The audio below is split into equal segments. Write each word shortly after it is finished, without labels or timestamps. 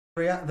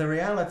The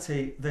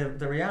reality of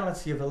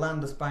the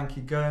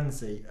Landsbanki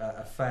Guernsey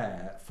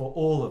affair for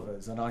all of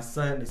us, and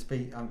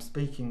I'm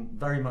speaking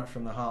very much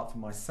from the heart for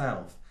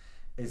myself,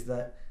 is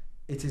that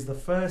it is the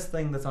first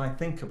thing that I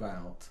think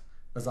about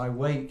as I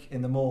wake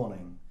in the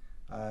morning,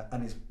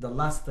 and is the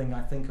last thing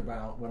I think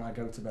about when I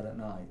go to bed at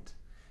night.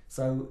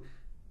 So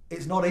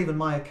it's not even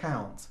my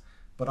account,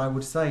 but I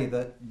would say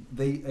that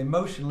the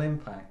emotional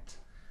impact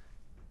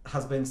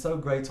has been so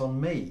great on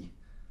me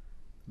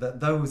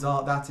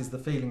that is the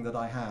feeling that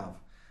I have.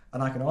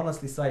 And I can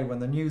honestly say, when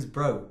the news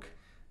broke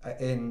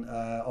in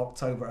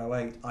October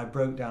 '08, I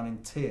broke down in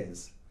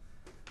tears.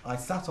 I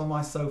sat on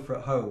my sofa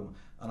at home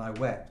and I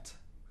wept.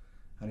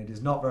 And it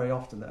is not very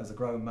often that as a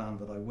grown man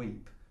that I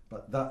weep,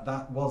 but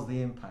that was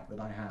the impact that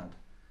I had,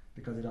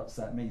 because it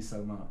upset me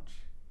so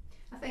much.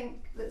 I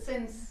think that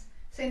since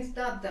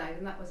Dad died,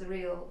 and that was a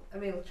real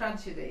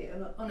tragedy,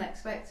 an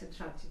unexpected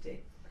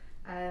tragedy,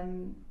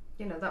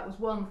 you know, that was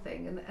one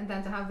thing, and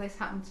then to have this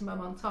happen to Mum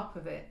on top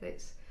of it,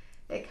 it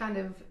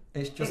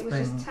was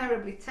just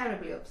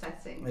terribly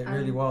upsetting. It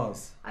really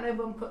was. I know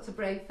Mum puts a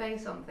brave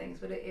face on things,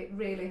 but it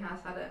really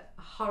has had a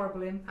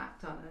horrible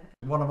impact on her.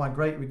 One of my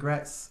great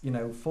regrets, you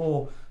know,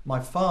 for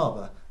my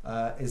father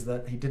is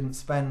that he didn't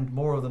spend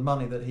more of the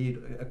money that he'd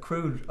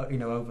accrued, you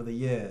know, over the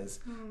years.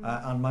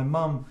 And my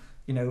mum,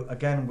 you know,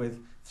 again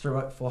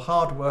for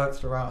hard work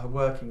throughout her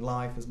working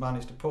life, has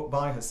managed to put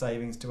by her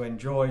savings to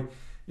enjoy,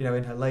 you know,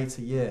 in her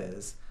later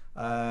years.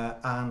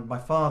 And my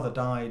father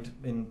died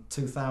in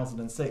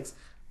 2006,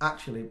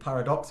 actually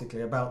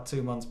paradoxically about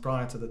 2 months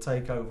prior to the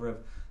takeover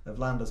of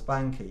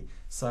Landsbanki.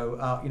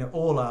 So you know,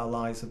 all our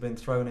lives have been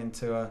thrown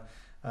into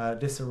a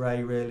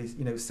disarray really,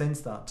 you know,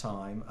 since that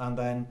time. And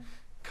then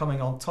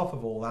coming on top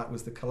of all that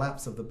was the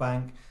collapse of the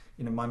bank.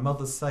 You know, my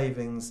mother's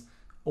savings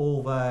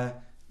all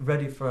there,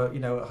 ready for, you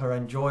know, her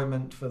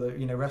enjoyment for the,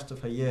 you know, rest of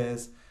her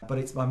years, but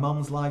it's my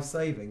mum's life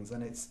savings,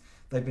 and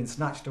they've been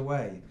snatched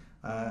away.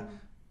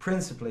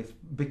 Principally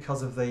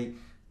because of the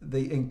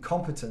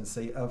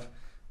incompetency of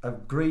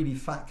greedy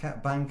fat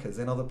cat bankers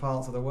in other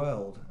parts of the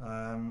world,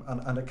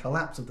 and a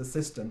collapse of the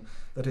system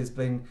that has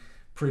been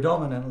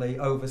predominantly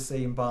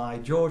overseen by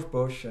George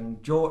Bush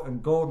and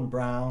Gordon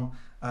Brown,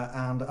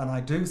 and I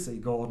do see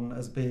Gordon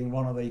as being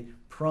one of the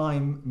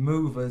prime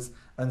movers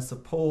and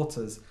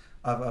supporters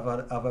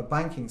of a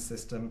banking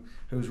system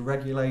whose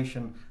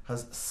regulation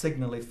has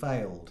signally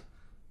failed.